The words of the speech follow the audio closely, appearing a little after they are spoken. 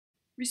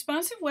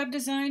Responsive web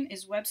design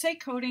is website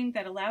coding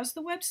that allows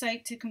the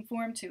website to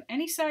conform to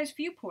any size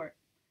viewport.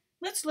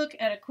 Let's look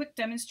at a quick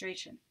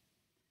demonstration.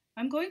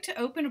 I'm going to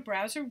open a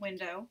browser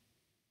window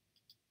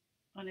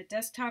on a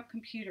desktop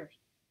computer.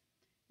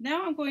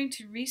 Now I'm going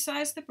to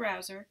resize the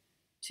browser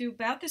to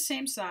about the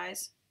same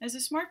size as a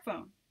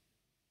smartphone.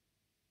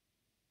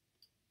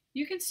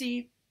 You can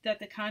see that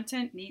the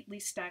content neatly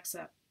stacks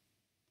up.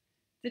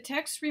 The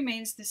text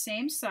remains the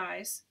same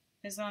size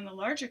as on the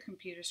larger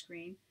computer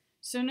screen,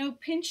 so no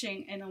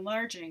pinching and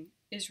enlarging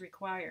is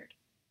required.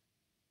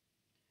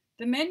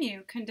 The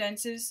menu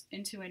condenses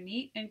into a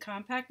neat and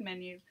compact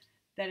menu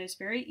that is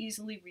very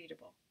easily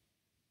readable.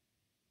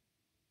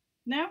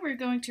 Now we're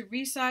going to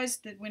resize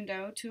the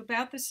window to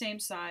about the same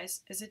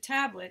size as a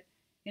tablet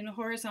in a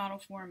horizontal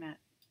format.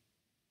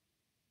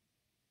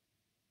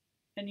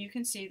 And you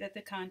can see that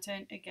the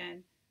content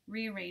again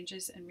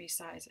rearranges and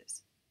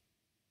resizes.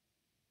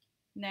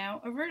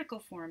 Now a vertical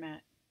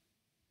format,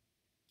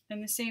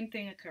 and the same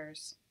thing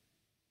occurs.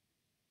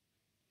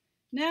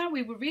 Now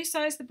we will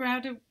resize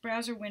the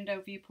browser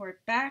window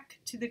viewport back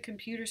to the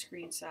computer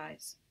screen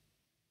size.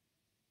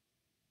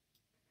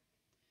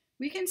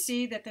 We can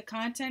see that the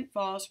content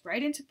falls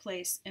right into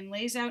place and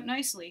lays out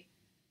nicely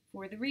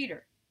for the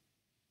reader.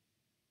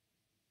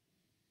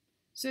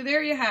 So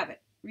there you have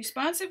it.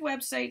 Responsive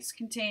websites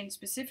contain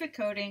specific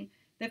coding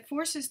that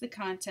forces the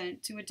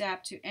content to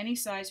adapt to any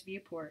size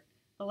viewport,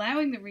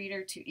 allowing the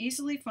reader to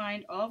easily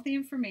find all of the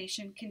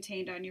information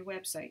contained on your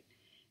website.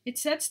 It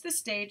sets the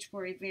stage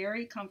for a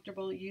very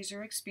comfortable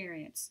user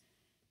experience.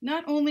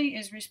 Not only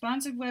is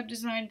responsive web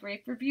design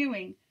great for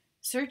viewing,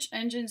 search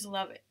engines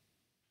love it.